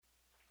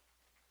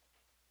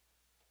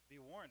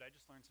warned. I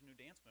just learned some new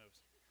dance moves.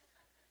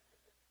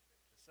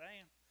 Just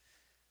saying.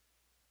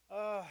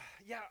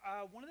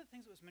 One of the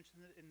things that was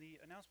mentioned in the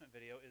announcement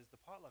video is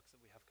the potlucks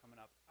that we have coming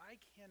up. I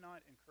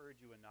cannot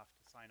encourage you enough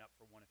to sign up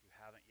for one if you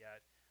haven't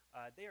yet.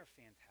 They are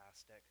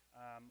fantastic.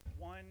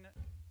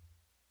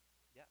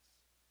 Yes,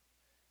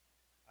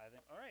 I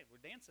think, all right, we're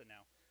dancing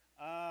now.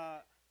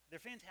 They're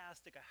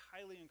fantastic. I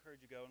highly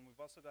encourage you to go, and we've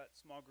also got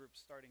small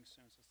groups starting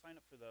soon, so sign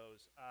up for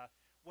those.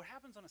 What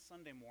happens on a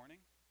Sunday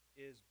morning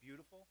is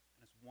beautiful,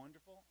 and it's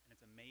wonderful, and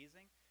it's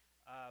amazing,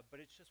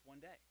 but it's just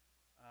one day.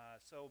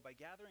 So by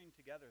gathering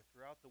together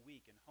throughout the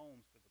week in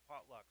homes for the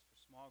potlucks, for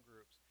small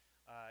groups,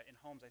 in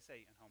homes, I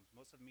say in homes,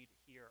 most of them meet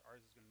here,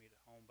 ours is going to meet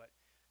at home, but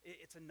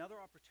it's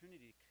another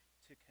opportunity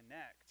to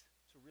connect,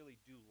 to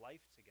really do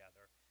life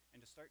together,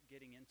 and to start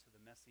getting into the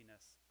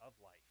messiness of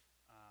life,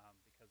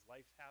 because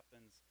life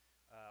happens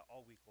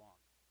all week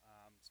long.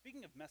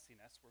 Speaking of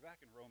messiness, we're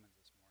back in Romans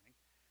this morning,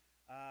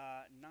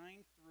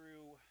 9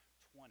 through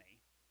 20.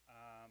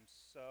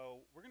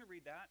 So we're going to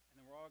read that, and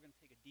then we're all going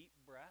to take a deep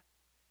breath,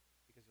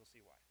 because you'll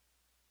see why.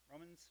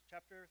 Romans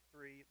chapter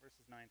 3,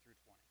 verses 9 through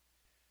 20.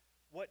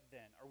 What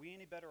then? Are we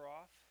any better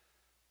off?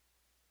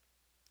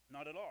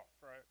 Not at all,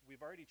 for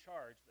we've already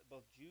charged that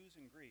both Jews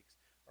and Greeks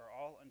are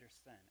all under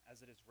sin,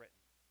 as it is written.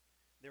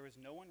 There is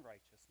no one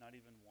righteous, not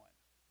even one.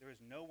 There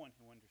is no one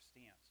who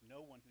understands,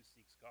 no one who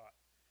seeks God.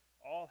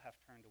 All have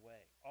turned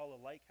away. All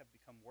alike have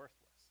become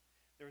worthless.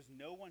 There is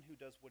no one who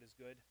does what is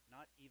good,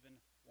 not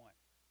even one.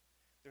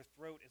 Their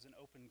throat is an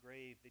open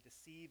grave. They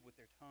deceive with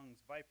their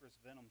tongues. Vipers'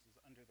 venoms is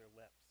under their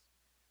lips.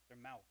 Their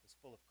mouth is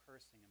full of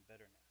cursing and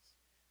bitterness.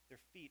 Their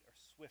feet are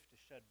swift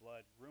to shed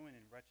blood. Ruin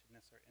and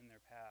wretchedness are in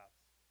their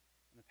paths,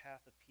 and the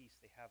path of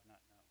peace they have not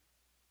known.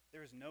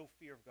 There is no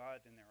fear of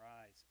God in their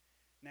eyes.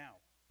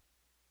 Now,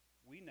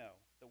 we know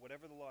that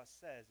whatever the law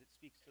says, it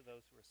speaks to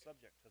those who are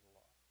subject to the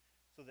law,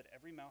 so that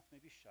every mouth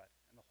may be shut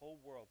and the whole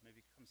world may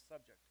become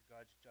subject to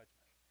God's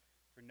judgment.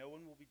 For no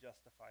one will be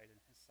justified in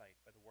his sight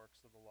by the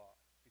works of the law,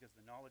 because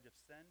the knowledge of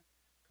sin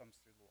comes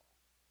through the law.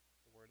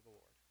 The word of the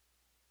Lord.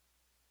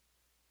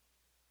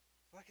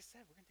 So like I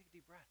said, we're going to take a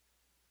deep breath.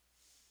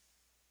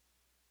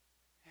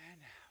 And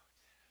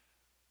out.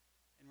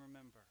 And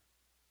remember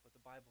what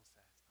the Bible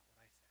says, not what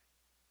I say.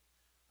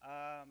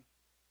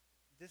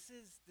 This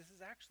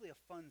is actually a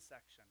fun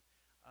section.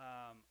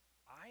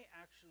 I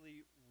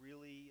actually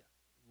really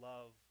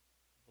love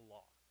the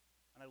law.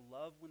 And I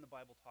love when the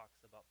Bible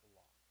talks about the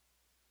law.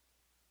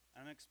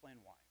 And I'm going to explain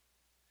why.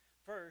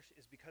 First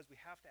is because we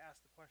have to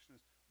ask the question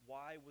is,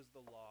 why was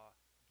the law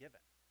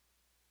given?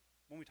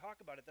 When we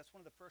talk about it, that's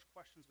one of the first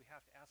questions we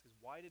have to ask is,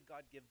 why did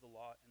God give the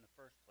law in the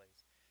first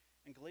place?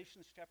 And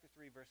Galatians chapter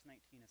 3, verse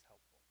 19 is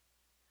helpful.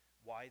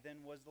 Why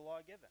then was the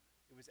law given?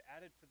 It was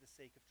added for the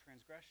sake of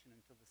transgression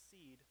until the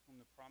seed to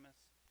whom the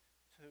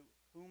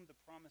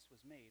promise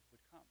was made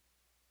would come.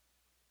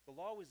 The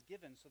law was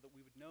given so that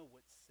we would know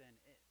what sin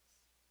is.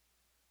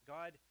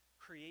 God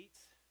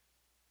creates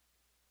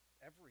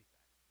everything.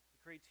 He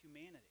creates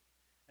humanity.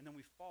 And then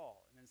we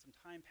fall, and then some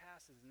time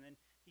passes, and then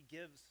he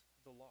gives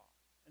the law.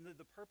 And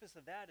the purpose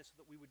of that is so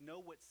that we would know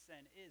what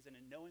sin is, and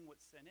in knowing what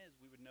sin is,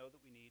 we would know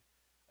that we need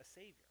a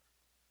Savior.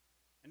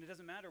 And it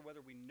doesn't matter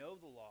whether we know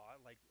the law,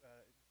 like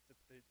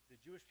the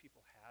Jewish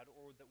people had,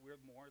 or that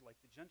we're more like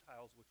the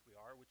Gentiles, which we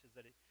are, which is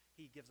that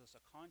he gives us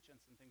a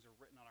conscience and things are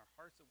written on our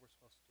hearts that we're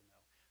supposed to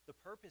know. The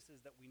purpose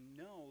is that we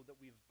know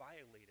that we've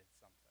violated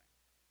something.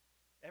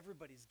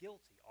 Everybody's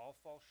guilty. All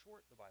fall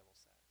short, the Bible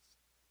says.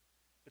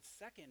 But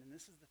second, and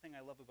this is the thing I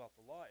love about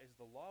the law, is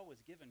the law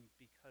was given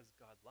because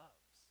God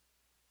loves.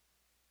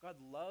 God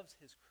loves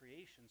his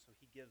creation, so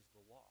he gives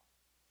the law.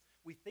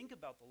 We think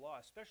about the law,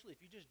 especially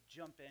if you just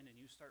jump in and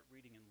you start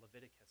reading in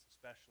Leviticus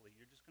especially,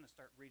 you're just going to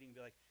start reading and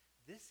be like,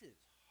 this is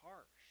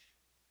harsh.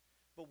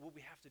 But what we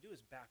have to do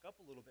is back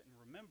up a little bit and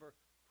remember,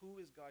 who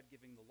is God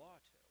giving the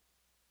law to?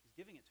 He's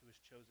giving it to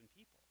his chosen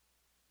people.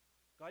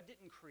 God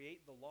didn't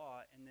create the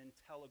law and then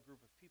tell a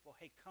group of people,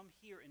 hey, come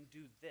here and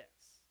do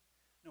this.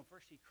 No,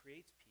 first he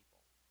creates people.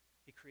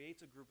 He creates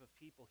a group of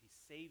people. He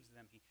saves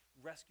them. He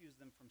rescues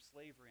them from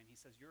slavery. And he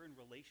says, you're in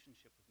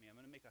relationship with me. I'm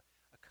going to make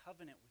a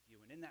covenant with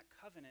you. And in that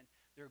covenant,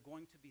 there are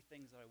going to be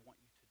things that I want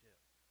you to do.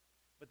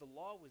 But the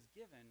law was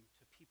given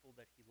to people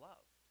that he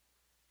loved,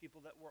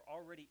 people that were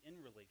already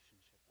in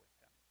relationship with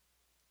him.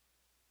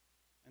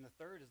 And the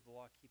third is the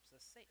law keeps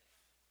us safe.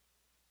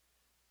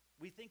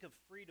 We think of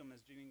freedom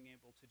as being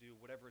able to do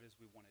whatever it is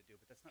we want to do,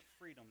 but that's not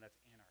freedom,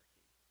 that's anarchy.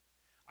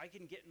 I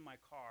can get in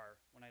my car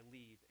when I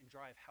leave and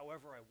drive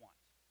however I want.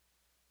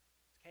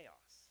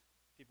 Chaos.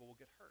 People will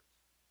get hurt.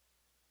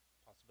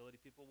 Possibility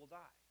people will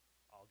die.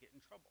 I'll get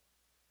in trouble.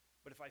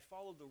 But if I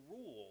follow the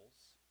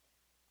rules,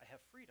 I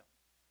have freedom.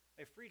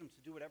 I have freedom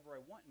to do whatever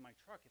I want in my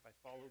truck if I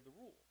follow the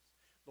rules.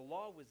 The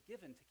law was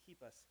given to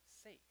keep us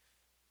safe.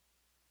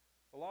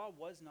 The law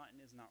was not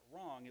and is not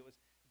wrong. It was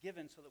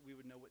given so that we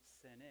would know what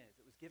sin is.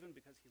 It was given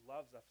because he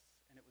loves us,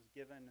 and it was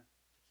given to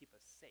keep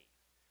us safe.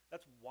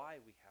 That's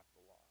why we have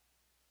the law.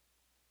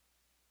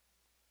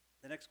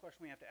 The next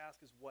question we have to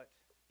ask is, what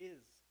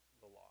is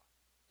the law?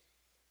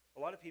 The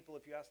A lot of people,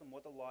 if you ask them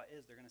what the law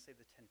is, they're going to say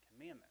the Ten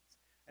Commandments,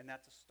 and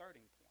that's a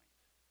starting point.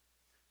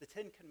 The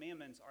Ten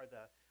Commandments are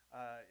the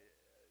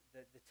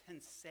 10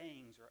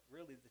 sayings, or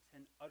really the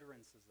 10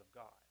 utterances of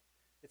God.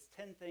 It's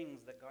 10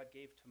 things that God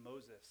gave to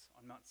Moses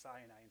on Mount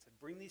Sinai and said,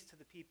 bring these to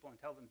the people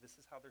and tell them this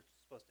is how they're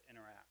supposed to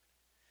interact.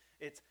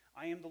 It's,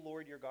 I am the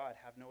Lord your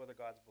God, have no other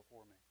gods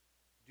before me.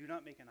 Do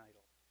not make an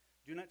idol.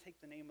 Do not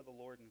take the name of the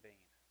Lord in vain.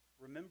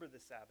 Remember the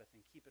Sabbath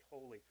and keep it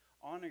holy.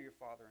 Honor your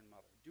father and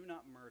mother. Do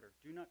not murder.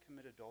 Do not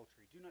commit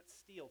adultery. Do not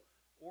steal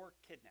or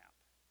kidnap.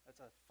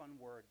 That's a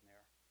fun word in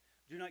there.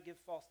 Do not give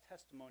false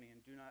testimony and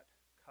do not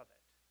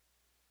covet.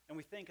 And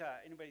we think,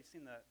 anybody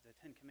seen the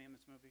Ten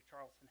Commandments movie,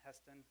 Charlton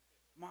Heston?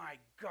 My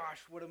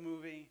gosh, what a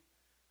movie.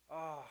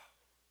 Oh,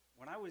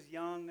 when I was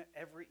young,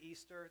 every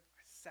Easter,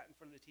 I sat in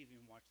front of the TV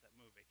and watched that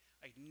movie.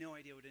 I had no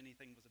idea what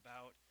anything was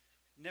about.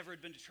 Never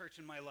had been to church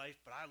in my life,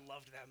 but I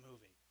loved that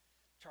movie.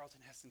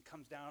 Charlton Heston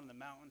comes down in the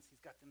mountains. He's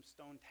got them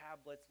stone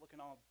tablets looking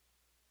all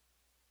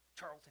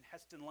Charlton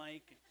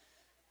Heston-like.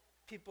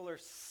 People are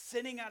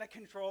sinning out of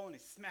control, and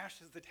he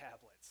smashes the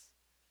tablets,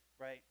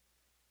 right?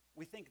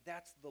 We think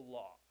that's the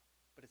law,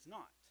 but it's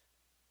not.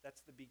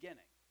 That's the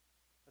beginning.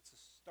 That's a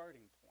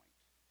starting point.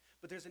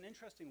 But there's an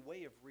interesting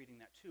way of reading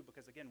that too,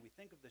 because again, we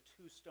think of the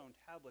 2 stone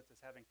tablets as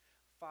having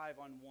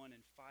 5 on one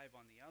and 5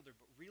 on the other,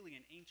 but really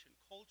in ancient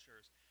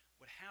cultures,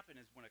 what happened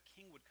is when a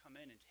king would come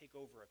in and take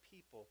over a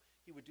people,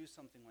 he would do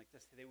something like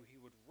this. He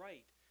would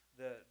write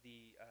the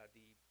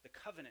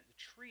covenant, the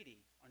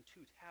treaty, on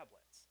 2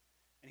 tablets.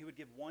 And he would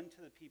give one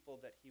to the people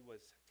that he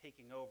was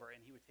taking over, and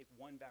he would take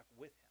one back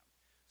with him.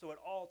 So at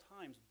all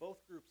times,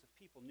 both groups of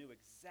people knew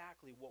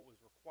exactly what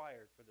was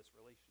required for this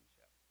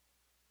relationship.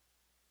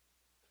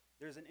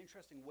 There's an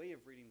interesting way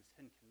of reading the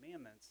Ten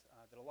Commandments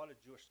that a lot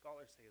of Jewish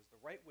scholars say is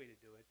the right way to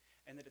do it,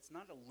 and that it's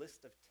not a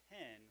list of 10,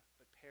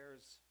 but 5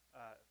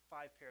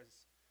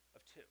 pairs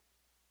of 2.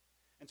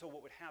 And so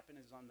what would happen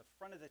is on the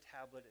front of the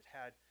tablet, it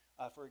had,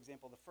 for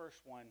example, the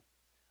first one,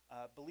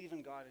 believe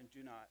in God and do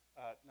not,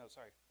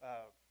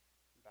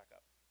 back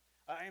up.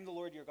 I am the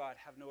Lord your God,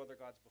 have no other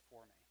gods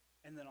before me.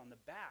 And then on the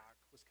back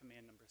was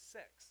command number 6,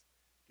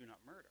 do not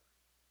murder.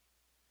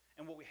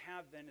 And what we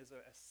have then is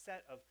a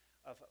set of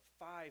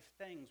 5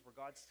 things where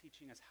God's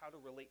teaching us how to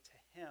relate to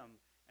him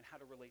and how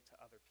to relate to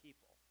other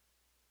people.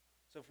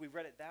 So if we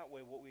read it that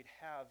way, what we'd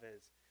have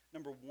is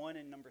number 1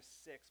 and number 6,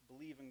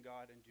 believe in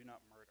God and do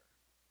not murder.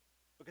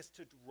 Because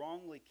to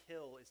wrongly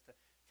kill is to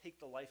take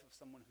the life of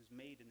someone who's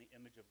made in the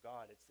image of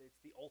God.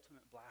 It's the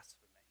ultimate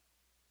blasphemy.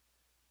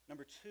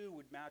 Number 2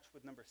 would match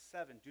with number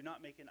 7, do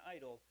not make an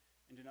idol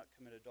and do not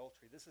commit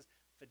adultery. This is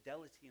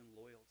fidelity and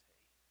loyalty.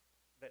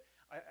 That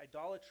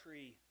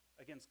idolatry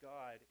against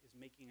God is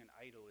making an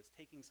idol, is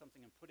taking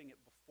something and putting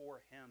it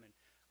before him. And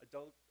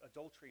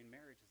adultery in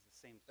marriage is the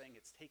same thing.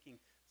 It's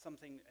taking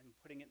something and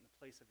putting it in the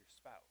place of your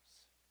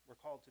spouse. We're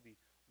called to be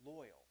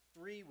loyal.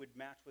 3 would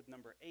match with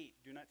number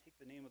 8. Do not take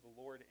the name of the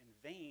Lord in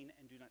vain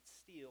and do not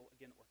steal,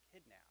 again, or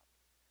kidnap.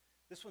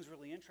 This one's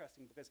really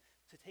interesting because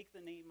to take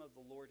the name of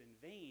the Lord in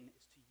vain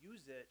is to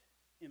use it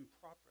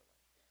improperly.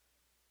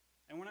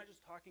 And we're not just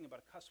talking about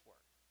a cuss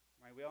word,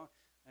 right? We all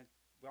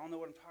know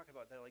what I'm talking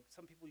about. That like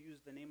some people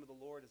use the name of the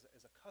Lord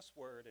as a cuss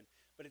word,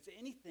 but it's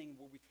anything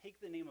where we take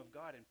the name of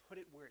God and put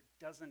it where it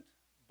doesn't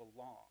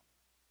belong.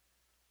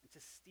 And to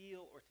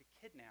steal or to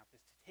kidnap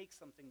is to take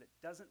something that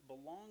doesn't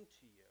belong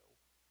to you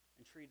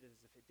and treat it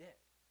as if it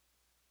did.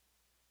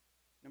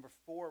 Number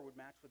 4 would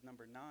match with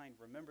number 9.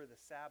 Remember the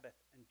Sabbath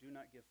and do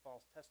not give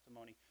false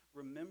testimony.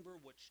 Remember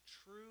what's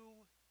true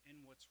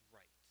and what's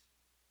right.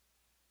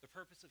 The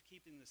purpose of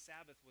keeping the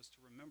Sabbath was to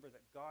remember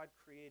that God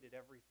created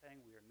everything.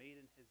 We are made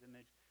in his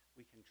image.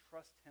 We can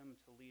trust him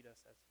to lead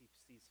us as he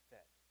sees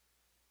fit.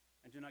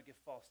 And do not give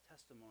false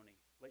testimony.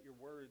 Let your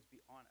words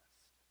be honest.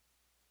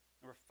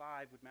 Number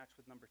 5 would match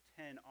with number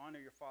 10.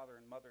 Honor your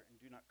father and mother and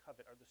do not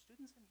covet. Are the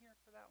students in here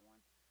for that one?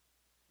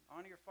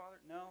 Honor your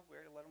father? No, we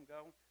already let them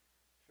go.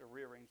 Should have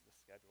rearranged the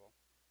schedule.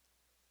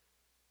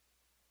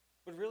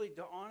 But really,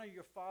 to honor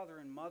your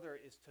father and mother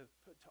is to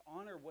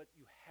honor what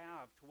you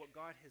have, to what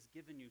God has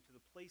given you, to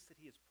the place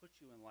that he has put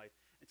you in life.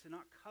 And to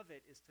not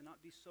covet is to not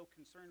be so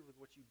concerned with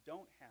what you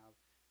don't have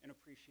and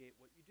appreciate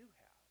what you do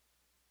have.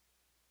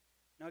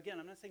 Now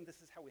again, I'm not saying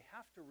this is how we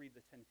have to read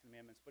the 10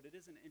 Commandments, but it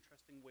is an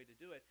interesting way to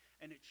do it.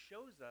 And it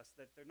shows us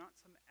that they're not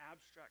some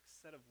abstract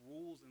set of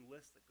rules and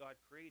lists that God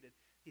created.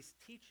 He's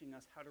teaching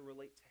us how to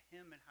relate to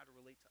him and how to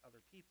relate to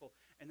other people,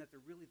 and that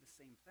they're really the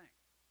same thing.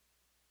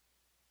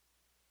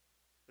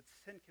 But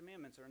the 10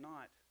 Commandments are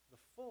not the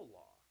full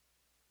law.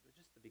 They're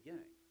just the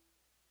beginning.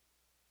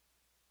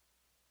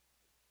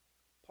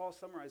 Paul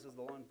summarizes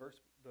the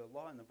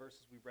law in the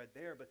verses we read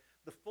there, but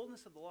the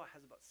fullness of the law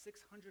has about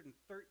 613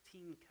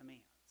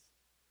 commands.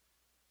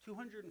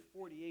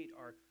 248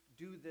 are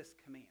do this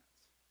commands.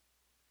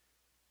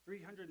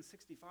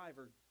 365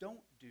 are don't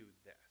do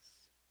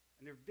this.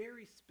 And they're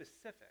very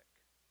specific.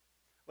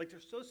 Like they're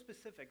so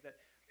specific that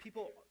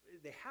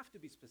they have to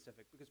be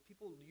specific because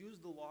people use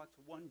the law to,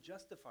 one,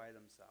 justify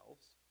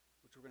themselves,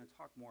 which we're going to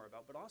talk more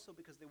about, but also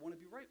because they want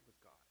to be right with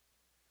God.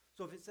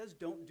 So if it says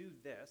don't do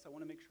this, I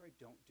want to make sure I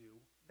don't do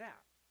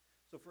that.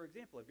 So for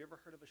example, have you ever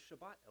heard of a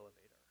Shabbat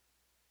elevator?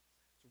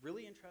 It's a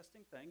really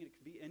interesting thing, and it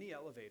can be any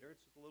elevator.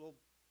 It's just a little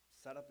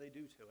setup they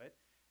do to it.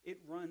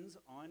 It runs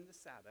on the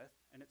Sabbath,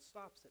 and it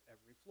stops at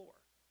every floor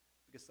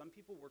because some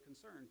people were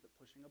concerned that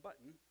pushing a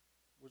button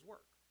was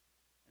work,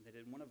 and they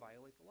didn't want to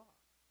violate the law.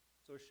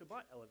 So a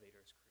Shabbat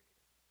elevator is created.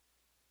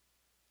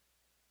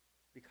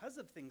 Because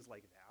of things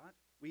like that,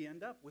 we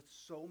end up with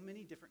so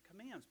many different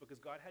commands because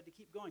God had to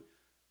keep going,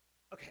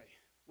 okay,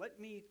 let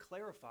me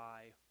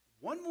clarify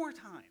one more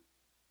time.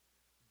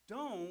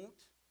 Don't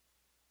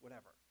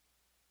whatever.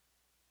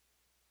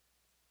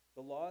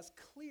 The law is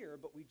clear,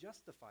 but we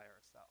justify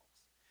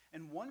ourselves.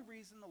 And one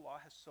reason the law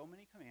has so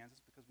many commands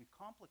is because we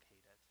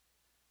complicate it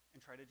and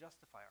try to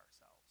justify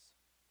ourselves.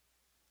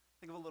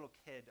 Think of a little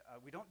kid.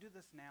 We don't do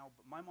this now,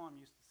 but my mom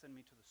used to send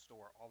me to the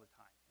store all the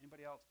time.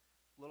 Anybody else?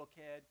 Little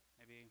kid,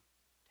 maybe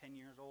 10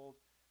 years old.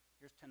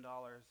 Here's $10.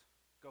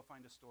 Go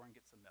find a store and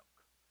get some milk,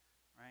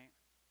 right?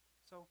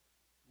 So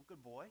I'm a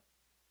good boy.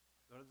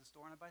 I go to the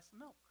store and I buy some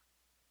milk.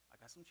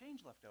 I got some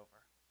change left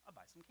over. I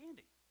buy some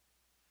candy.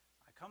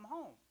 I come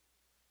home.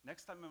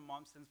 Next time my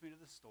mom sends me to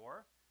the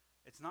store,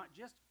 it's not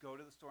just go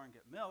to the store and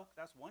get milk.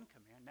 That's one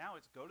command. Now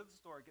it's go to the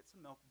store, get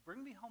some milk,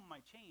 bring me home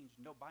my change,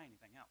 and don't buy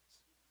anything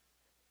else.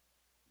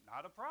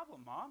 Not a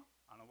problem, Mom.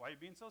 I don't know why you're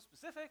being so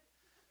specific.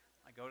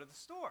 I go to the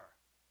store.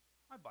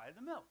 I buy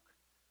the milk.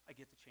 I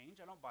get the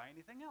change. I don't buy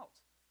anything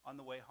else. On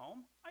the way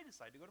home, I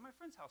decide to go to my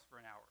friend's house for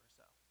an hour or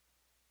so.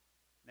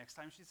 Next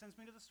time she sends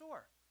me to the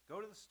store, go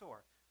to the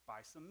store,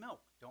 buy some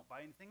milk. Don't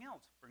buy anything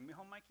else. Bring me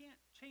home my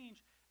change,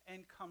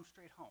 and come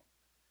straight home.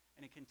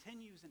 And it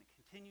continues, and it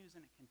continues,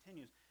 and it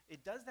continues.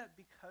 It does that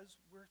because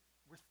we're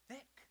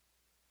thick.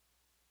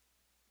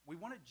 We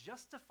want to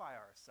justify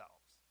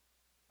ourselves.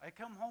 I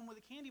come home with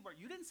a candy bar.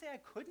 You didn't say I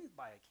couldn't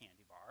buy a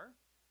candy bar.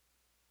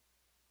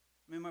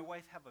 Me and my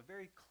wife have a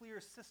very clear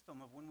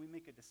system of when we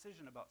make a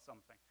decision about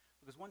something.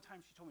 Because one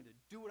time she told me to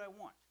do what I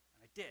want,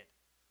 and I did.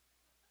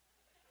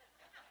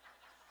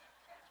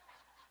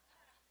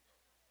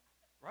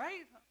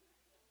 Right?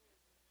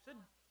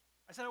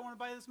 I said I want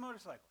to buy this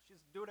motorcycle. She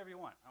said, do whatever you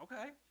want.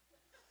 Okay.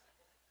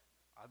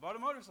 I bought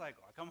a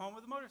motorcycle. I come home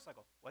with a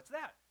motorcycle. What's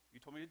that? You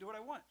told me to do what I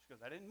want. She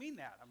goes, I didn't mean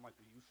that. I'm like,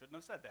 well, you shouldn't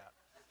have said that.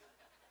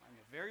 I'm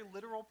a very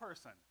literal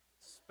person,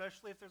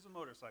 especially if there's a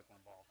motorcycle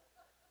involved.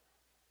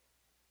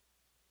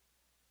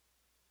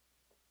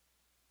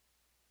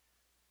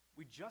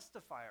 We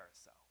justify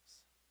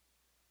ourselves.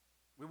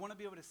 We want to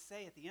be able to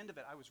say at the end of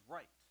it, I was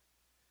right.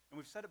 And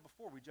we've said it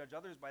before, we judge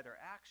others by their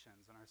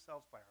actions and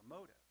ourselves by our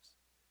motives.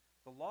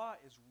 The law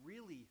is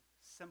really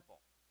simple.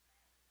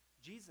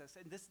 Jesus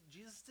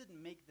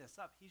didn't make this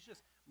up. He's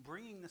just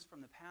bringing this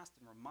from the past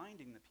and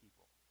reminding the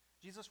people.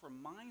 Jesus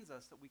reminds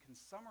us that we can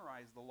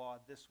summarize the law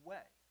this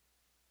way.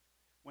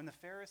 When the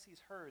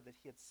Pharisees heard that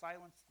he had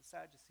silenced the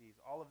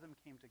Sadducees, all of them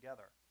came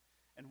together.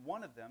 And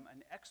one of them,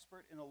 an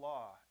expert in the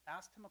law,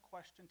 asked him a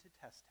question to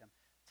test him.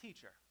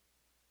 Teacher,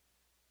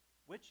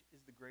 which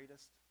is the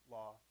greatest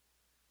law?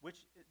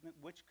 Which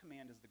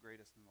command is the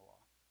greatest in the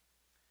law?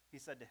 He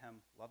said to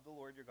him, love the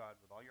Lord your God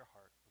with all your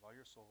heart, with all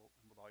your soul,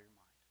 and with all your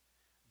mind.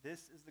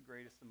 This is the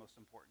greatest and most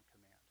important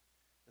command.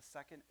 The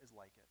second is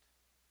like it.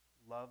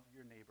 Love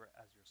your neighbor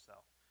as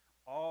yourself.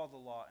 All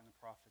the law and the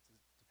prophets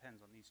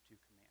depends on these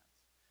two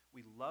commands.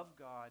 We love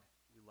God,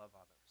 we love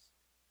others.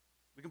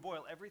 We can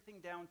boil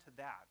everything down to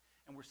that,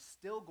 and we're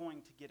still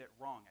going to get it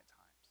wrong at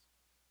times.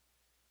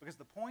 Because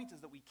the point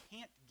is that we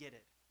can't get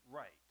it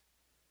right.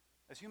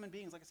 As human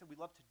beings, like I said, we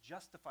love to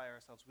justify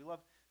ourselves. We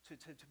love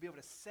to be able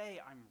to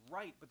say, I'm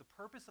right, but the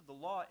purpose of the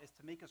law is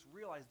to make us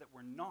realize that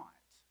we're not.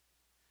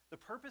 The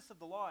purpose of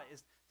the law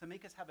is to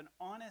make us have an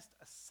honest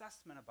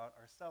assessment about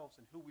ourselves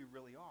and who we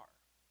really are.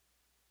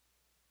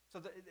 So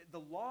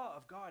the law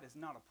of God is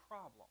not a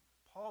problem.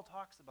 Paul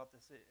talks about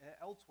this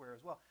elsewhere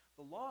as well.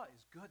 The law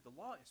is good. The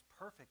law is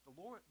perfect.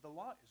 The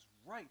law is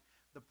right.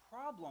 The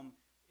problem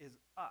is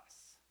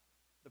us.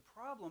 The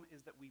problem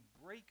is that we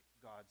break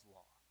God's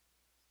law.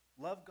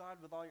 Love God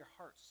with all your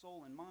heart,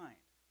 soul, and mind.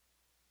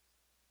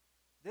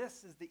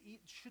 This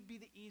should be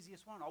the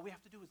easiest one. All we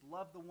have to do is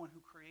love the one who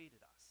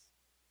created us.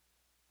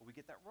 But we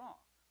get that wrong.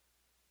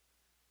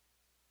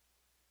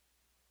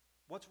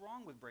 What's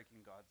wrong with breaking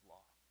God's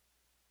law?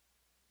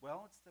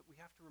 Well, it's that we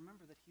have to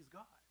remember that he's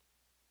God.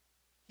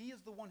 He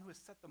is the one who has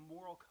set the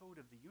moral code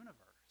of the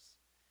universe,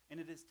 and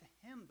it is to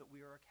him that we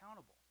are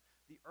accountable.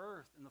 The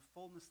earth and the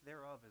fullness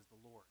thereof is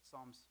the Lord.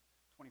 Psalms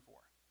 24.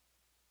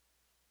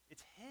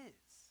 It's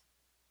his.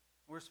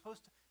 We're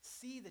supposed to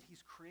see that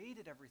he's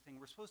created everything.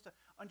 We're supposed to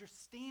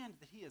understand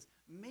that he has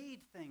made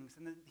things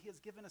and that he has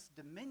given us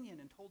dominion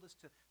and told us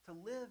to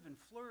live and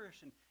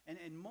flourish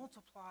and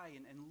multiply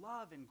and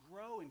love and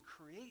grow and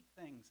create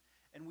things,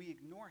 and we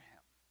ignore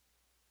him.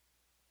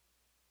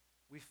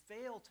 We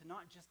fail to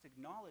not just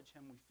acknowledge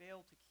him, we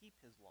fail to keep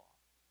his law.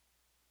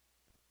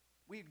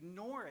 We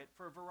ignore it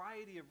for a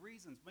variety of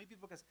reasons, maybe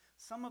because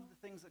some of the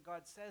things that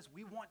God says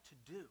we want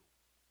to do.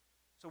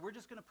 So we're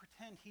just going to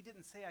pretend he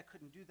didn't say I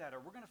couldn't do that, or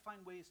we're going to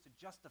find ways to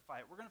justify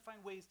it. We're going to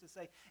find ways to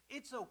say,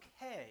 it's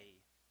okay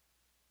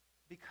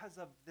because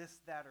of this,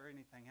 that, or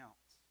anything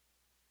else.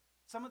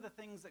 Some of the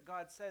things that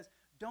God says,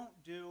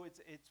 don't do,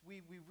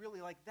 we really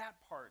like that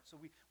part, so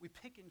we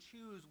pick and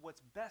choose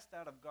what's best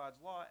out of God's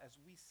law as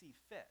we see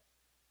fit.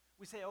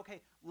 We say,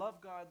 okay,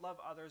 love God, love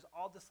others,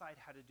 I'll decide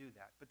how to do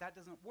that. But that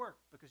doesn't work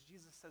because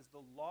Jesus says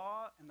the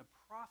law and the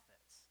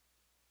prophets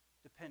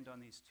depend on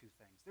these two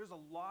things. There's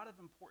a lot of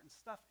important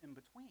stuff in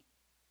between.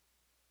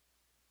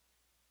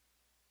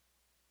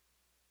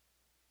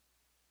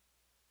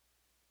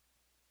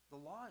 The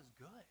law is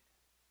good.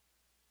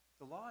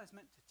 The law is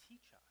meant to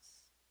teach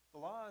us. The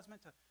law is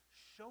meant to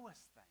show us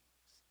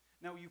things.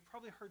 Now, you've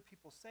probably heard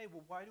people say,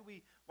 well, why do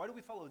we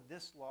follow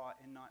this law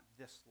and not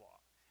this law?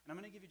 And I'm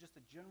going to give you just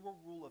a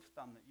general rule of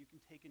thumb that you can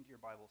take into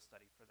your Bible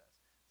study for this.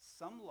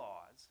 Some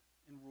laws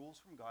and rules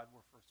from God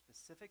were for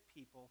specific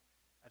people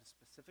at a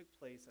specific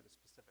place at a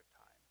specific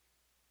time.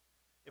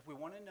 If we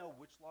want to know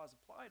which laws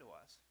apply to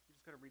us, we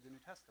just got to read the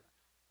New Testament.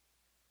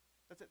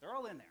 That's it. They're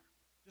all in there.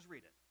 Just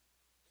read it.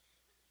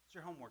 It's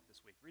your homework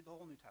this week. Read the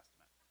whole New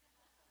Testament.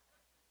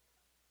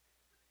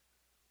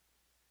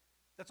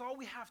 That's all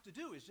we have to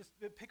do is just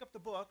pick up the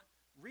book,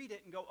 read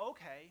it, and go,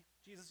 okay,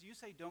 Jesus, you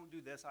say don't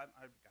do this.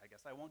 I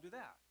guess I won't do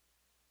that.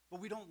 But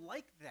we don't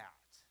like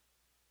that.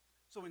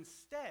 So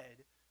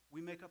instead,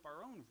 we make up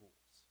our own rules.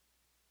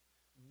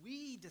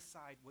 We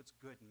decide what's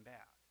good and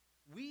bad.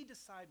 We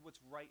decide what's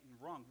right and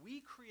wrong.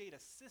 We create a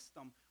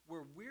system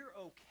where we're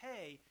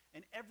okay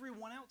and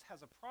everyone else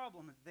has a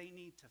problem that they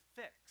need to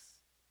fix.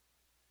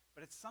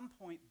 But at some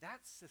point,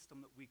 that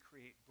system that we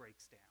create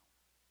breaks down.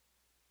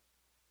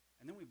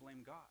 And then we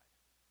blame God.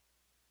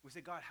 We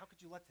say, God, how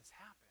could you let this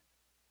happen?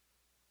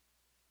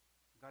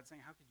 And God's saying,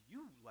 how could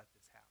you let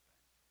this happen?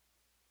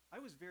 I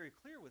was very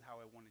clear with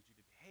how I wanted you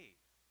to behave.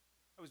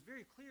 I was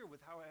very clear with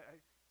how I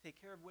take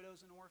care of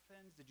widows and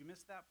orphans. Did you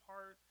miss that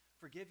part?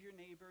 Forgive your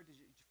neighbor. Did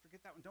you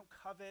forget that one? Don't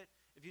covet.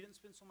 If you didn't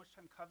spend so much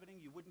time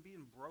coveting, you wouldn't be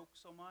in broke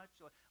so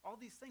much.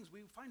 All these things,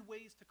 we find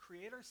ways to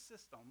create our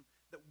system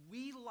that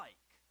we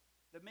like,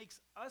 that makes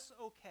us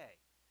okay.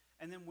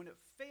 And then when it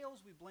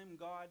fails, we blame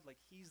God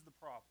like he's the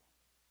problem.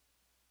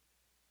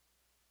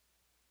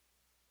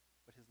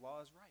 But his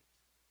law is right.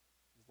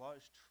 His law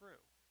is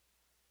true.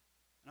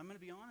 And I'm going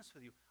to be honest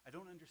with you, I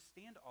don't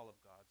understand all of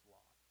God's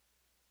law.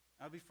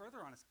 And I'll be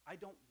further honest, I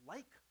don't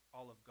like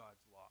all of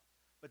God's law.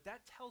 But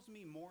that tells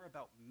me more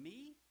about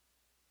me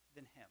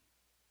than him.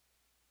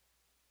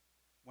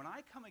 When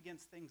I come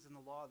against things in the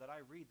law that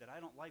I read that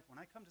I don't like,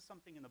 when I come to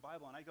something in the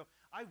Bible and I go,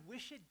 I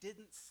wish it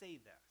didn't say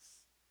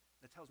this,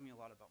 that tells me a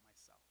lot about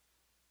myself.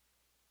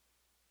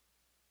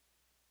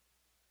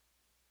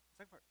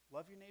 Second part,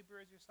 love your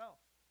neighbor as yourself.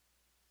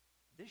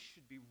 This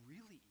should be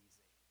really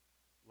easy.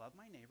 Love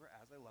my neighbor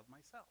as I love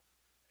myself.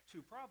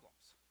 Two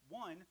problems.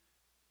 One,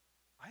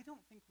 I don't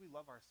think we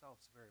love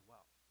ourselves very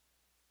well.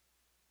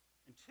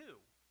 And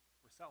two,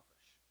 we're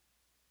selfish.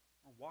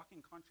 We're walking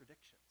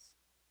contradictions.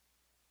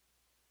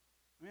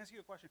 Let me ask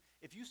you a question.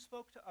 If you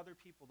spoke to other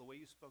people the way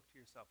you spoke to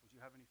yourself, would you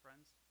have any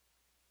friends?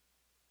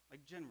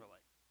 Like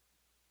generally.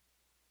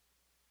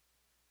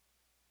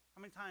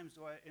 How many times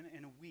do I,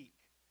 in a week,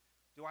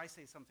 do I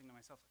say something to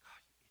myself like, oh,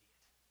 you idiot.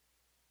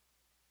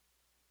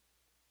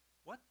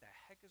 What the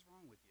heck is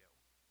wrong with you?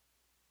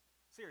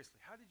 Seriously,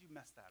 how did you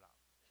mess that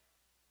up?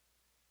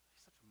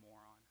 You're such a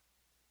moron.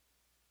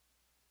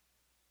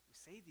 We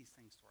say these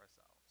things to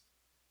ourselves.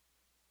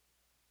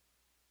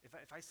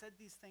 If I said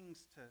these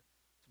things to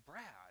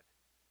Brad,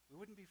 we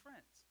wouldn't be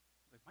friends.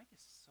 Like, Mike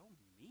is so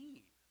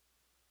mean.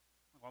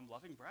 Well, I'm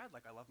loving Brad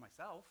like I love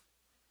myself.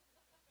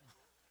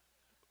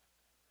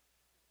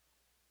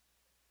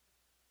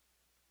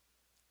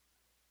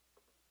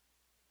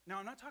 Now,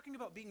 I'm not talking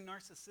about being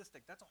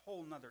narcissistic. That's a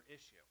whole nother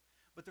issue.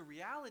 But the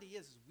reality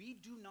is we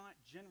do not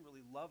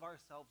generally love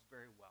ourselves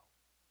very well.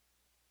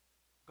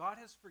 God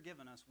has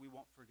forgiven us. We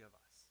won't forgive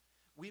us.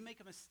 We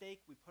make a mistake.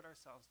 We put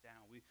ourselves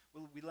down.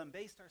 We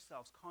lambaste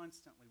ourselves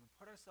constantly. We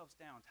put ourselves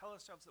down, tell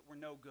ourselves that we're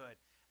no good.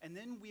 And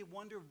then we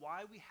wonder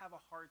why we have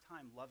a hard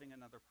time loving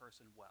another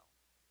person well.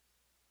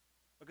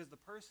 Because the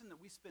person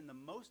that we spend the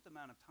most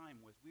amount of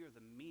time with, we are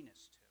the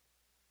meanest to.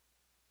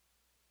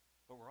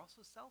 But we're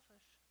also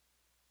selfish.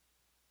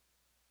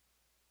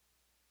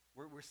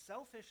 We're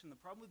selfish, and the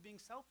problem with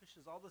being selfish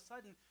is all of a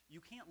sudden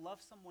you can't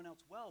love someone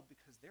else well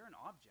because they're an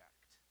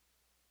object.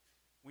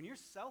 When you're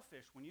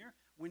selfish,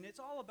 when it's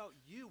all about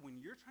you,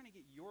 when you're trying to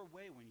get your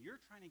way, when you're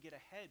trying to get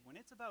ahead, when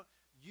it's about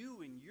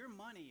you and your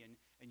money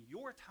and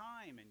your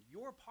time and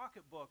your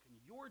pocketbook and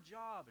your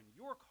job and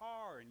your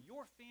car and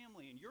your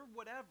family and your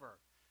whatever,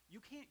 you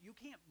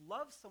can't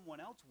love someone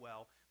else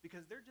well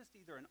because they're just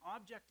either an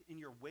object in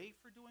your way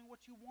for doing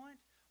what you want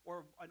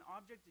or an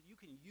object that you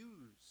can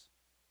use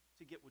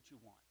to get what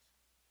you want.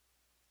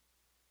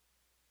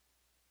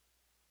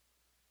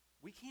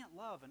 We can't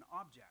love an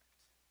object.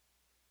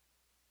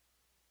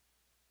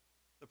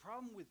 The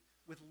problem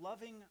with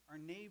loving our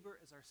neighbor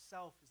as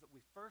ourself is that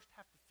we first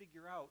have to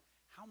figure out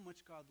how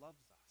much God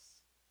loves us.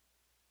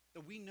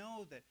 That we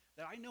know that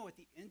I know at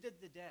the end of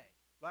the day,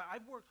 like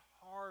I've worked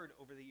hard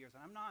over the years,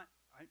 and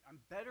I'm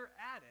better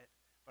at it,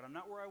 but I'm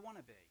not where I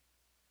want to be,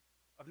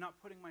 of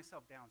not putting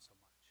myself down so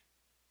much.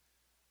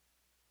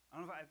 I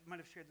don't know if I might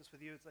have shared this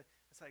with you. It's a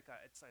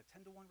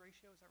 10-to-1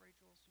 ratio. Is that right,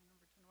 Jules? Do you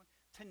remember 10-to-1?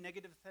 10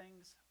 negative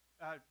things.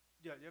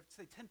 You have to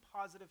say 10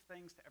 positive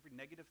things to every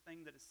negative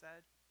thing that is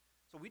said.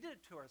 So we did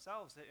it to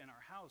ourselves in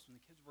our house when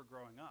the kids were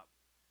growing up.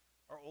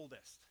 Our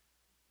oldest.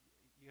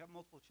 You have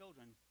multiple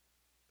children.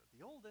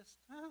 The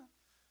oldest.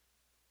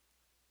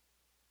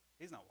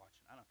 He's not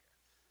watching. I don't care.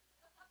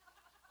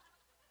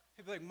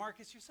 He'd be like,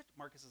 Marcus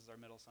is our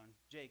middle son.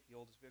 Jake, the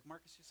oldest, would be like,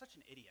 Marcus, you're such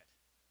an idiot.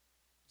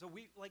 So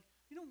we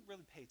don't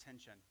really pay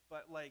attention,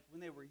 but like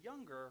when they were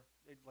younger,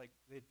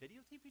 they'd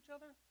videotape each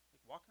other,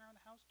 like walking around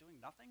the house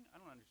doing nothing.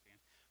 I don't understand.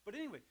 But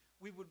anyway,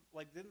 we would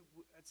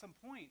at some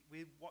point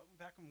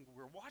back when we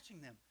were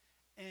watching them,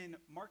 and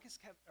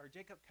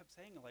Jacob kept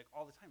saying like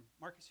all the time,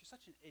 Marcus, you're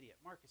such an idiot.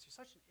 Marcus, you're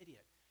such an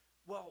idiot.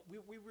 Well,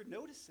 we were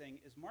noticing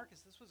is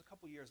Marcus, this was a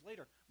couple years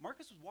later,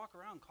 Marcus would walk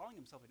around calling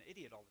himself an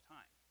idiot all the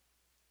time.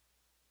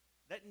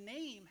 That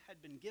name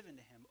had been given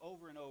to him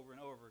over and over and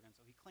over again,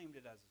 so he claimed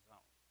it as his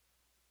own.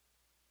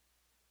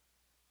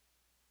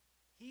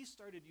 He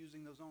started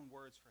using those own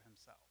words for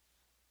himself.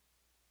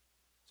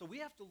 So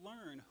we have to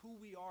learn who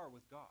we are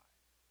with God,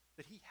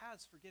 that he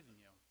has forgiven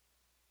you.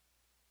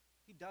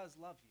 He does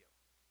love you.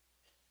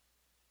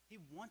 He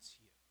wants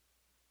you.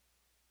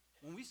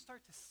 When we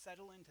start to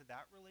settle into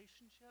that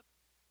relationship,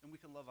 then we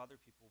can love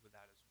other people with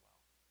that as well.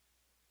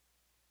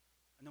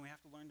 And then we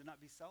have to learn to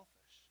not be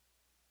selfish.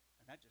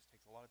 And that just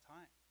takes a lot of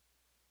time,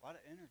 a lot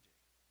of energy.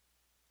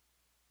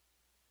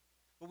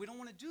 But we don't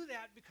want to do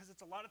that because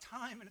it's a lot of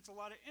time and it's a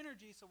lot of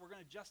energy, so we're going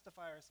to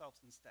justify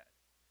ourselves instead.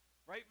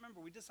 Right? Remember,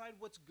 we decide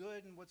what's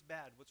good and what's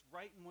bad, what's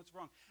right and what's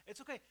wrong.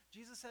 It's okay.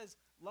 Jesus says,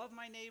 love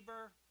my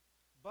neighbor,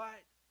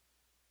 but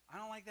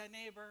I don't like that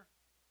neighbor.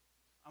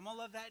 I'm going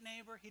to love that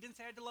neighbor. He didn't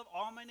say I had to love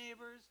all my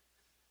neighbors.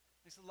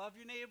 He said, love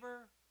your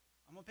neighbor.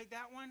 I'm going to pick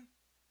that one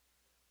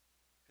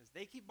because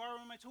they keep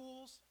borrowing my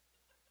tools.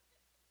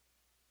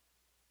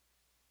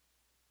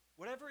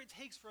 Whatever it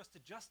takes for us to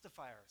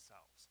justify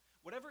ourselves,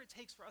 whatever it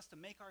takes for us to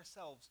make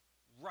ourselves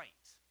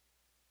right,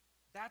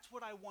 that's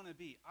what I want to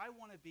be. I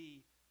want to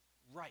be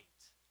right.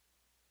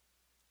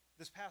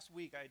 This past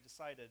week, I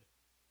decided,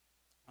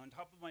 on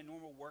top of my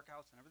normal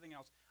workouts and everything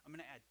else, I'm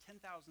going to add 10,000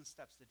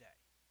 steps a day.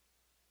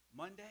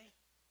 Monday,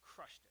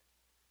 crushed it.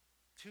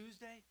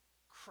 Tuesday,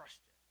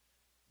 crushed it.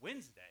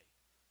 Wednesday,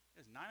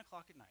 it is 9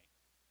 o'clock at night.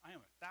 I am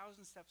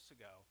 1,000 steps to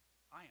go.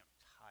 I am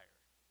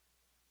tired.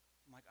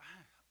 I'm like,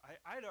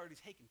 I had already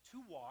taken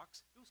 2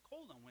 walks. It was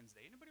cold on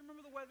Wednesday. Anybody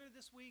remember the weather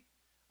this week?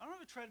 I don't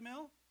have a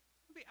treadmill.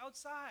 I'm going to be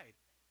outside.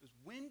 It was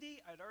windy.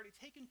 I had already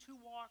taken 2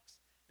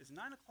 walks. It's 9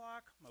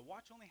 o'clock. My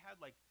watch only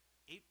had like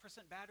 8%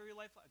 battery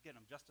life. Again,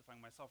 I'm justifying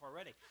myself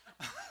already.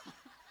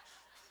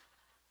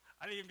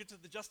 I didn't even get to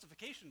the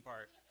justification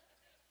part.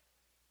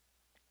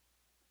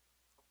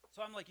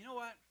 So I'm like, you know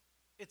what?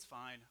 It's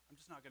fine. I'm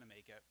just not going to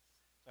make it.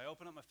 So I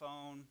open up my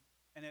phone,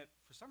 and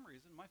for some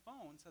reason, my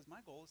phone says my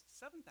goal is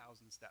 7,000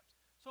 steps.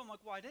 So I'm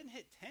like, well, I didn't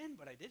hit 10,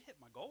 but I did hit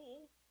my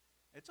goal.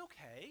 It's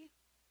okay.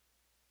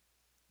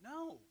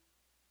 No.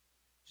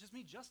 It's just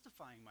me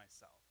justifying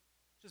myself.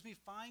 It's just me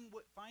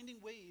finding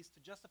ways to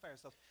justify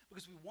ourselves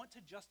because we want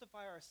to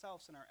justify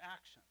ourselves in our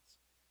actions.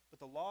 But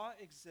the law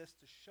exists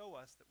to show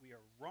us that we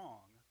are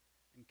wrong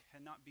and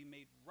cannot be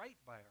made right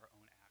by our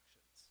own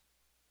actions.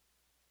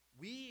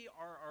 We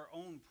are our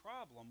own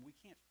problem. We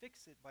can't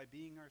fix it by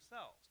being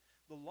ourselves.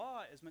 The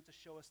law is meant to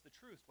show us the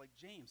truth, like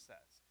James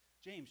says.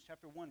 James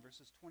chapter 1,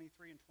 verses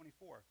 23 and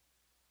 24.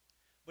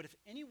 But if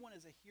anyone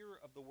is a hearer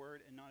of the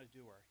word and not a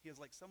doer, he is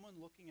like someone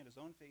looking at his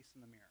own face in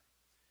the mirror.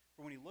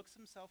 For when he looks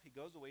himself, he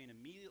goes away and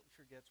immediately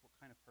forgets what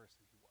kind of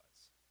person he was.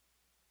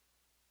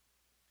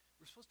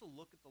 We're supposed to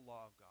look at the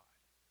law of God.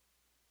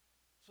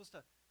 We're supposed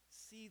to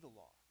see the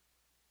law.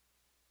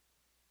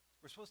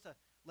 We're supposed to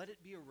let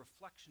it be a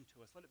reflection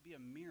to us. Let it be a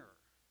mirror.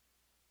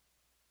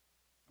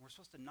 And we're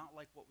supposed to not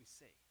like what we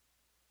see.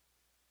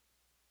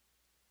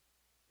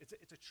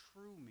 It's a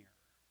true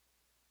mirror.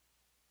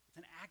 It's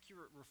an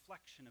accurate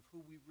reflection of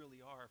who we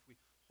really are. If we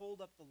hold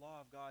up the law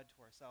of God to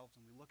ourselves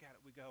and we look at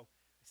it, we go,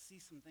 I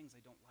see some things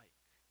I don't like.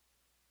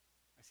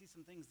 I see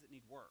some things that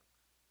need work.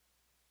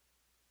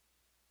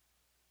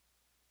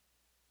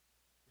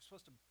 We're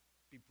supposed to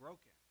be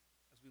broken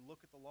as we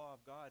look at the law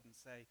of God and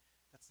say,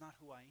 that's not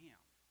who I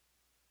am.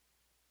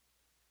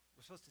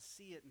 We're supposed to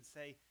see it and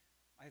say,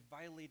 I've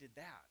violated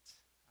that.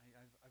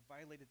 I've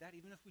violated that.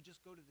 Even if we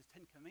just go to the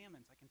 10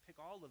 Commandments, I can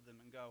pick all of them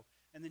and go.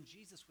 And then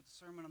Jesus with the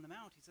Sermon on the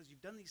Mount, he says,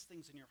 you've done these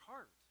things in your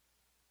heart.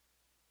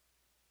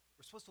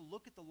 We're supposed to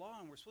look at the law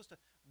and we're supposed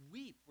to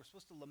weep. We're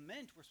supposed to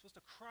lament. We're supposed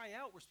to cry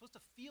out. We're supposed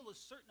to feel a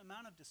certain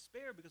amount of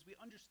despair because we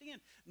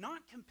understand,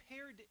 not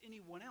compared to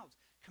anyone else.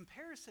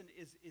 Comparison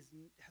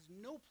has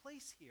no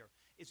place here.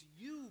 It's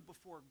you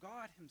before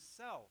God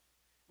himself.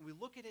 And we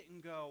look at it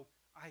and go,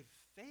 I've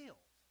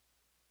failed.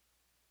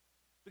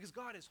 Because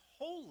God is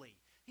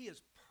holy. He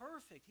is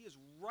perfect. He is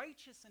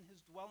righteous in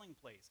his dwelling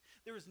place.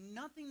 There is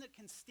nothing that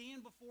can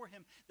stand before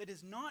him that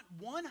is not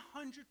 100%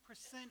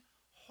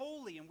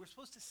 holy. And we're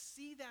supposed to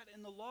see that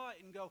in the law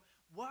and go,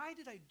 why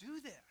did I do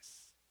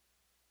this?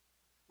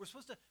 We're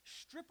supposed to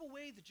strip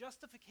away the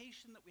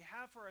justification that we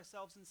have for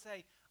ourselves and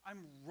say,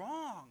 I'm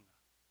wrong.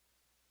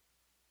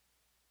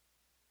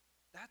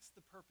 That's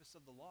the purpose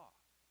of the law.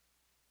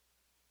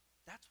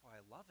 That's why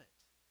I love it.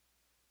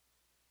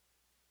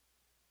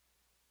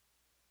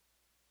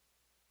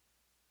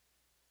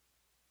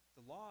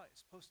 The law is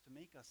supposed to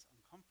make us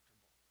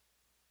uncomfortable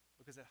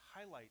because it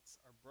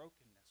highlights our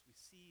brokenness. We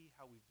see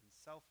how we've been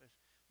selfish.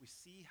 We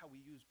see how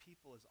we use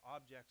people as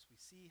objects. We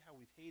see how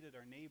we've hated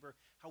our neighbor,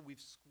 how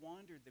we've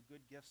squandered the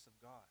good gifts of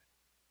God.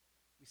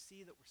 We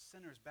see that we're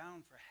sinners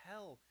bound for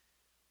hell.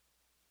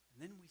 And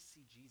then we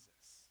see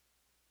Jesus.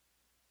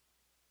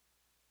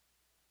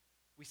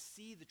 We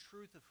see the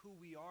truth of who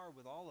we are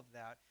with all of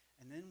that,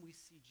 and then we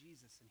see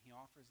Jesus, and he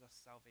offers us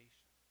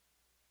salvation.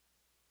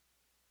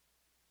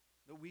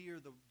 That we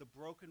are the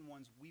broken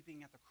ones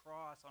weeping at the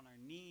cross on our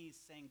knees,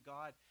 saying,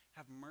 God,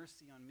 have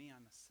mercy on me,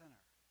 I'm a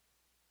sinner.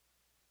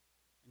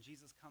 And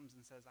Jesus comes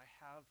and says, I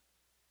have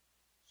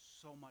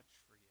so much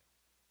for you.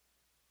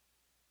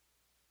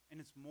 And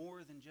it's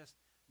more than just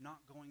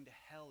not going to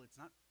hell. It's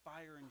not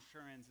fire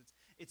insurance.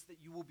 It's that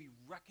you will be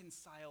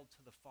reconciled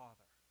to the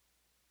Father.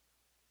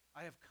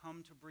 I have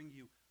come to bring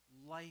you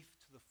life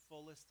to the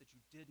fullest that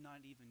you did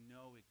not even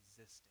know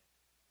existed.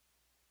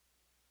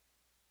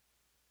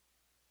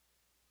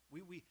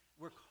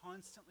 We're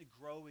constantly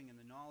growing in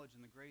the knowledge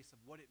and the grace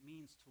of what it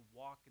means to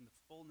walk in the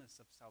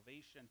fullness of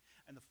salvation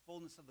and the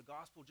fullness of the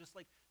gospel, just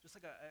like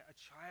a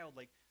child.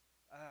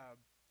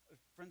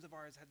 Friends of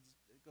ours had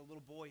a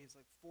little boy. He's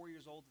like 4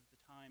 years old at the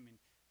time, and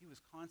he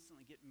was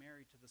constantly getting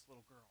married to this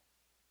little girl.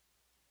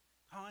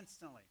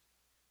 Constantly.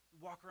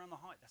 Walk around the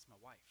hall. That's my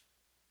wife.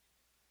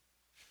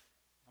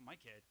 Not my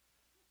kid.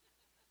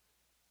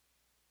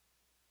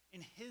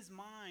 In his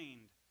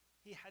mind,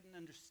 he had an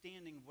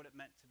understanding of what it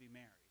meant to be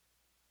married.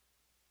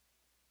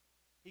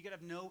 He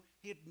had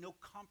no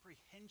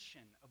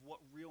comprehension of what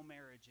real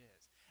marriage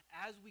is.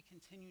 As we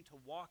continue to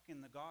walk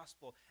in the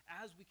gospel,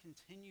 as we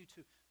continue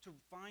to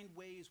find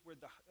ways where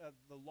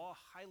the law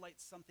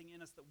highlights something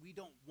in us that we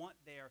don't want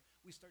there,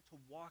 we start to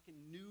walk in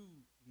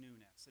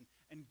newness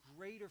and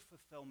greater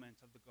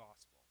fulfillment of the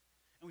gospel.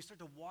 And we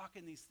start to walk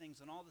in these things,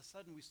 and all of a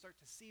sudden we start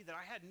to see that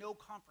I had no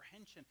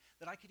comprehension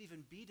that I could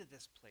even be to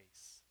this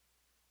place.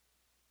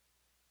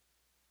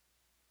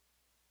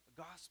 The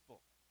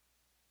gospel.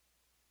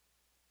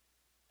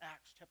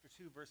 Acts chapter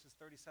 2, verses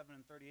 37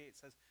 and 38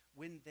 says,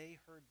 when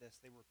they heard this,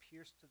 they were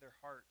pierced to their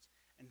hearts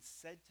and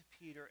said to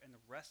Peter and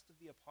the rest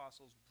of the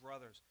apostles,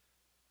 brothers,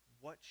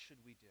 what should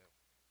we do?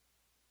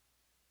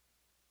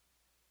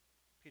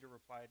 Peter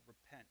replied,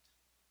 repent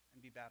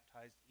and be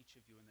baptized, each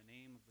of you, in the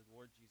name of the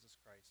Lord Jesus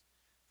Christ,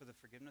 for the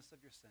forgiveness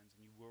of your sins,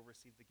 and you will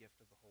receive the gift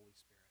of the Holy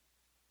Spirit.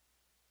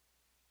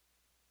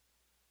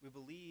 We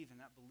believe, and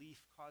that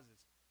belief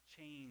causes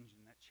change,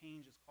 and that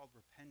change is called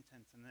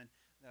repentance, and then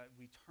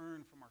we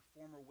turn from our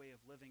former way of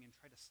living and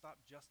try to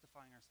stop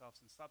justifying ourselves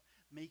and stop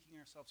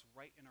making ourselves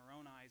right in our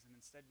own eyes, and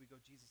instead we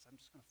go, Jesus, I'm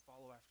just going to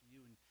follow after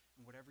you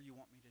and whatever you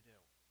want me to do.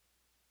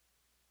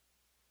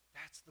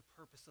 That's the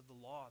purpose of the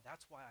law.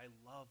 That's why I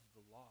love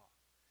the law.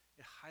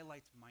 It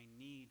highlights my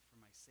need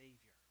for my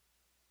Savior.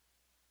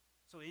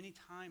 So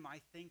anytime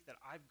I think that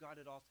I've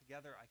got it all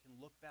together, I can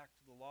look back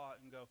to the law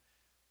and go,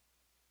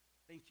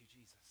 thank you,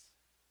 Jesus.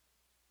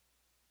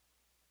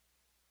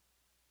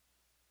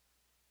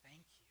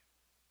 Thank you.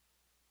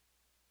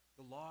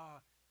 The law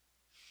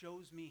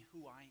shows me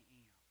who I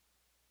am.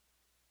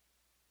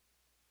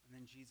 And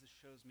then Jesus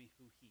shows me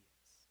who he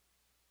is.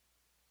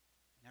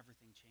 And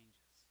everything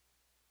changes.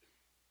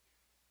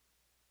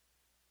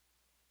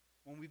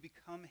 When we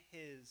become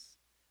his,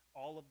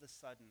 all of the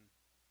sudden,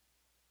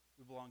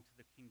 we belong to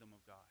the kingdom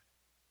of God.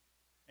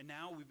 And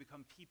now we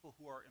become people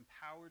who are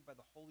empowered by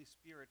the Holy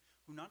Spirit,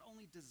 who not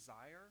only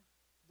desire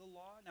the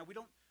law. Now we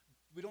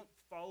don't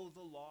follow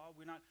the law.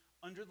 We're not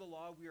under the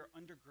law. We are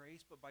under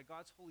grace. But by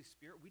God's Holy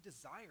Spirit, we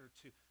desire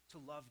to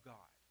love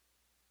God.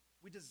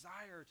 We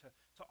desire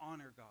to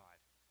honor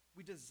God.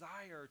 We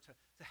desire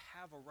to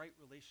have a right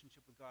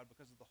relationship with God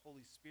because of the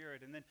Holy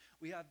Spirit. And then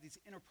we have these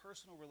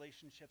interpersonal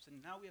relationships, and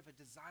now we have a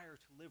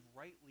desire to live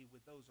rightly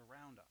with those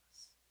around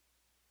us.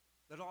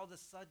 That all of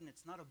a sudden,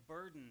 it's not a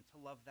burden to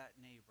love that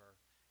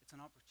neighbor. It's an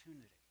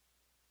opportunity.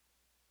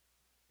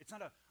 It's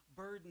not a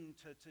burden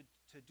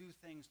to do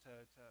things, to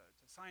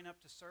sign up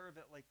to serve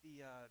at like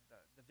the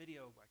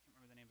video, I can't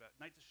remember the name of it,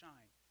 Night to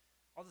Shine.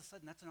 All of a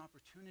sudden, that's an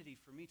opportunity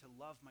for me to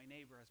love my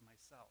neighbor as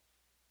myself.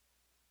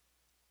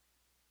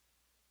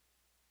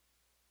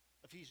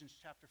 Ephesians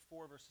chapter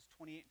 4, verses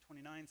 28 and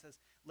 29 says,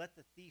 let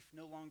the thief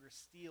no longer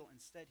steal.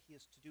 Instead, he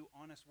is to do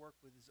honest work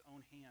with his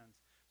own hands,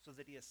 so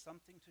that he has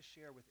something to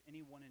share with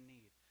anyone in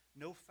need.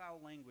 No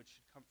foul language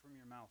should come from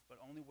your mouth, but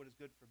only what is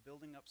good for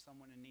building up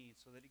someone in need,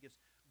 so that it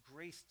gives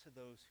grace to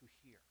those who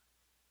hear.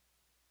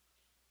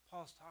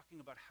 Paul's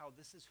talking about how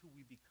this is who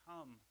we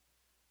become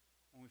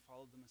when we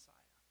follow the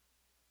Messiah.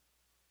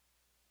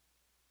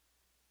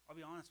 I'll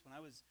be honest, when I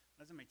was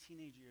in my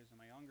teenage years and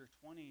my younger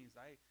 20s,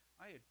 I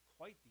had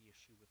quite the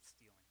issue with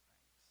stealing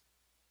things.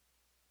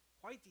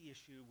 Quite the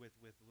issue with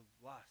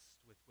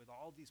lust, with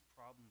all these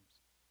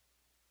problems.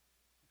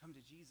 I come to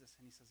Jesus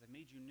and he says, I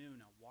made you new,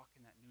 now walk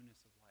in that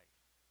newness of life.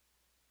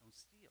 Don't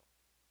steal.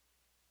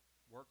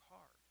 Work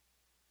hard.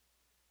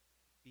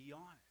 Be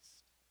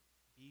honest.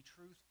 Be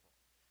truthful.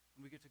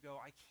 And we get to go,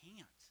 I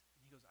can't.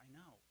 And he goes, I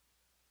know.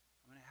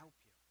 I'm going to help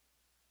you.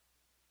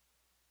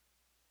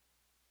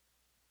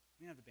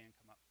 We can have the band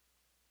come up.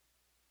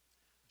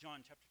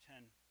 John chapter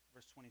 10,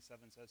 verse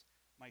 27 says,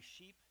 my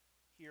sheep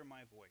hear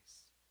my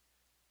voice.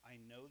 I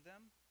know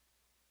them,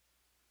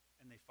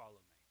 and they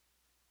follow me.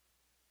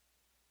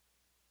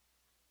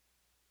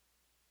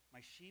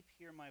 My sheep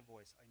hear my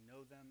voice. I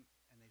know them,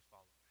 and they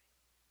follow me.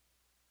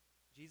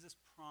 Jesus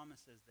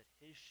promises that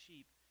his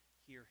sheep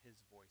hear his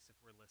voice if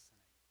we're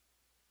listening.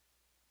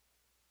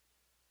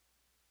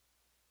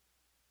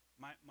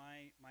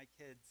 My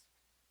kids,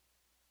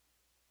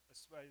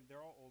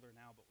 they're all older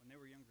now, but when they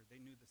were younger, they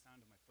knew the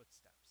sound of my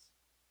footsteps.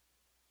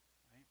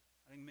 Right?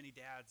 I think many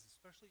dads,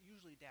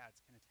 usually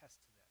dads, can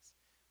attest to this.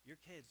 Your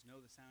kids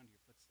know the sound of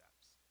your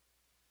footsteps.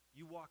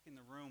 You walk in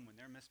the room when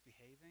they're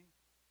misbehaving,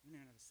 you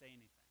don't even have to say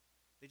anything.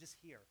 They just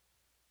hear.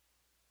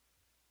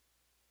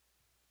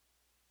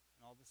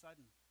 And all of a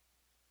sudden,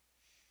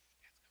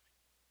 shh, Dad's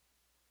coming.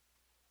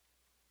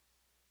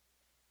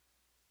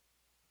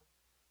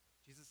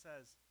 Jesus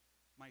says,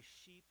 my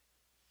sheep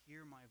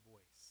hear my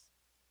voice.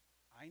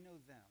 I know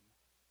them,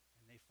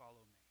 and they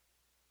follow me.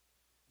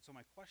 And so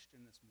my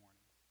question this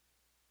morning,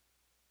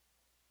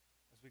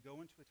 as we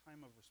go into a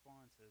time of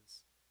response,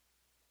 is,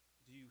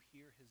 do you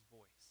hear his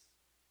voice?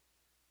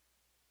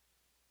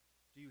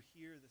 Do you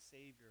hear the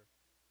Savior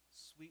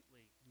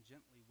sweetly and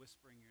gently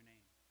whispering your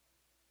name?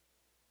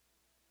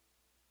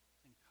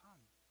 Saying,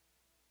 come.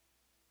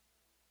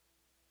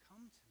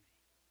 Come to me.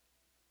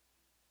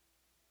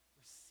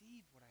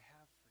 Receive what I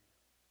have for you.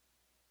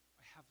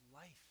 I have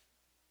life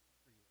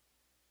for you.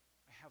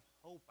 I have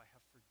hope. I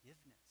have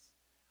forgiveness.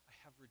 I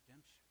have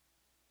redemption.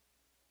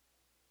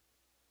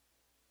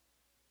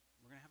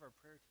 We're going to have our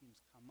prayer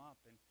teams come up,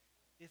 and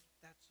if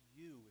that's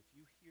you, if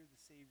you hear the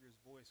Savior's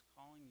voice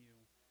calling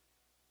you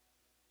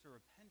to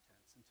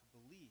repentance and to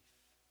belief,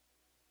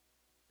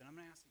 then I'm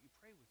going to ask that you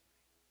pray with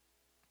me.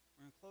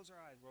 We're going to close our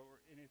eyes,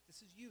 and if this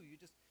is you, you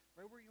just,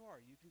 right where you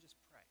are, you can just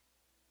pray.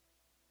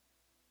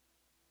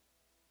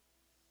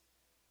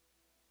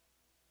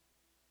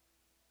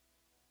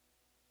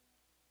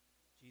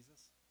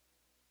 Jesus,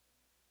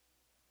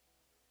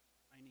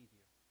 I need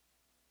you.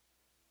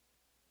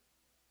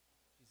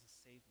 Jesus,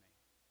 save me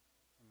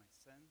from my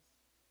sins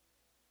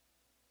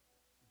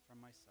and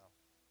from myself.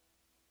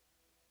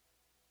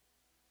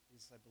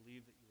 Jesus, I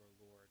believe that you are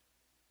Lord,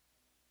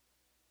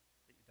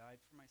 that you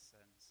died for my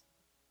sins,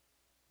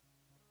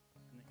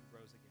 and that you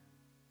rose again.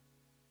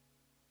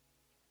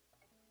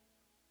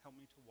 Help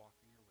me to walk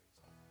in your ways,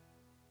 Lord.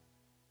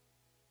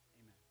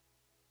 Amen.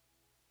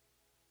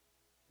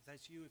 If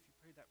that's you, if you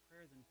prayed that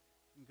prayer, then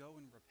go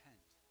and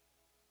repent.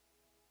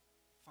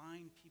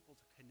 Find people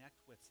to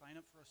connect with. Sign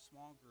up for a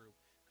small group.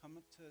 Come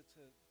up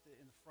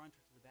in the front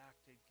or to the back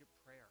to get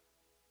prayer.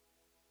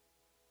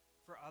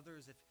 For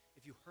others,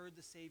 if you heard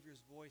the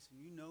Savior's voice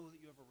and you know that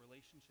you have a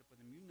relationship with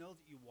him, you know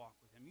that you walk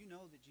with him, you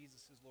know that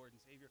Jesus is Lord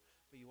and Savior,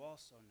 but you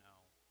also know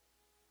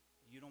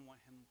that you don't want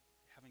him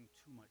having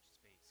too much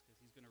space because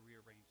he's going to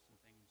rearrange some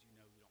things you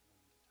know you don't want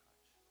him to touch.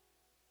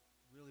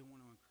 I really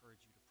want to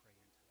encourage you to pray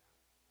into that.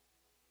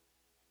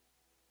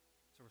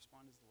 So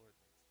respond as the Lord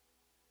leads.